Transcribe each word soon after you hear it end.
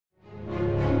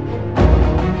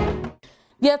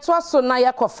Deɛ to aso na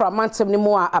yakɔfra mantem ne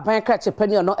mu a aban krache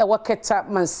panio no ɛwɔ Keta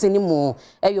MCE mu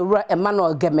ɛyowura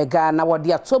Emmanuel Gemega na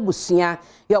wɔde ato busua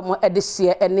yɛ ɔmo ɛde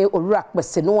hye ne owura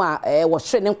kpesenu a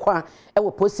wɔhwɛ ne nkwa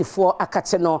ɛwɔ posifoɔ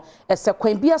akate no ɛsɛ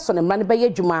kwan bi aso ne mmane bɛyɛ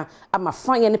adwuma ama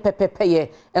fanye ne pɛpɛpɛyɛ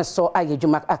enso ayɛ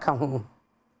adwuma aka ho.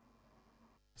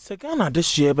 Segana de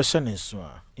hye bɛhyɛ ne nso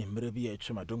a mmere bi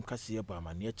atwa Adom Kasee bɔ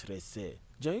amane kyerɛ sɛ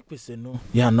kpesenu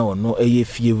ya na ono eye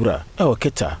fiewura e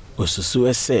Keta osusu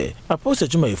ese apose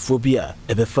adwumayefo bi a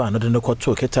ebefa no de ne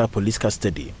kɔto Keta police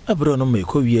custody abro no me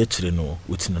kɔwie akyire no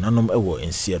wutinananom ɛwɔ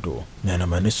nsiedo na na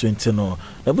mane so nti no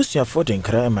abusuafo de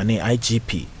nkra emane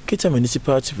IGP Keta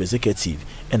municipal chief executive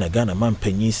ena Ghana man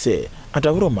panyin sɛ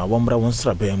adaworo ma wɔmra wɔn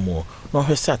sraban mu na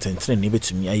ɔhwɛ sɛ atentene ne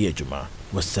betumi ayɛ adwuma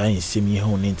wɔsan nsɛm yi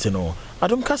ho ne nti no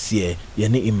Adom Kasee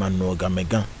yɛne Emmanuel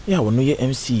Gemega ya wɔno yɛ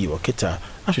MCE wɔ Keta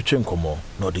ahwetwe nkomo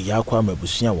na ɔde yakwa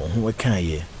amabusua wɔn ho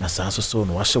wɛkaayɛ na saa nso so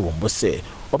no wahyɛ wɔn bɔ sɛ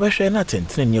ɔbɛhwɛ na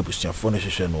atentene ne abusuafo no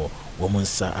hwehwɛ no wɔn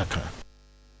nsa aka.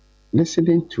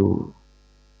 Listening to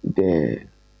the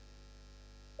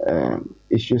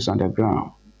issues on the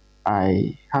ground,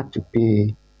 I had to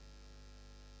pay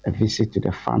a visit to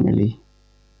the family.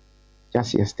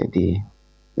 Just yesterday,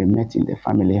 we met in the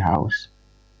family house,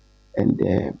 and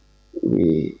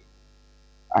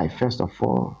I first of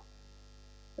all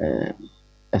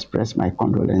expressed my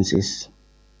condolences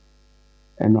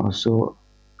and also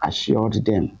assured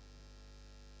them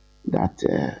that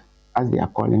as they are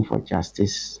calling for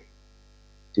justice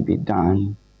to be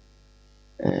done,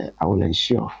 I will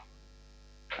ensure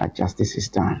that justice is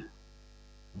done.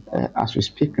 As we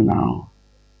speak now,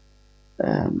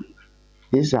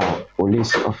 these are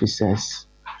police officers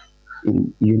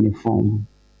in uniform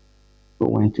who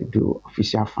went to do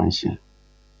official function.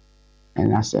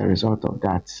 And as a result of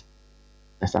that,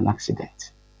 there's an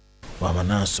accident. We are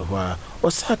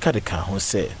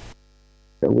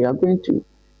going to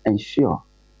ensure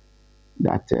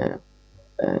that the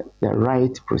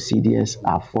right procedures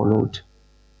are followed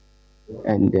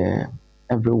and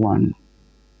everyone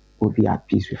will be at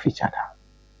peace with each other.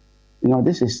 You know,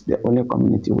 this is the only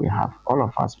community we have. All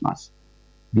of us must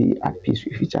be at peace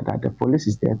with each other. The police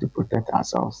is there to protect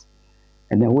ourselves.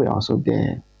 And then we're also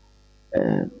there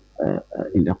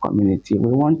in the community.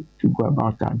 We want to go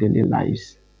about our daily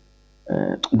lives,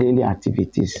 daily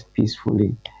activities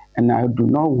peacefully. And I do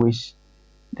not wish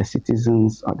the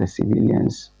citizens or the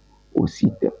civilians will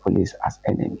see the police as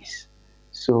enemies.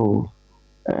 So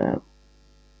I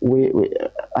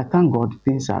thank God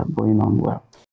things are going on well.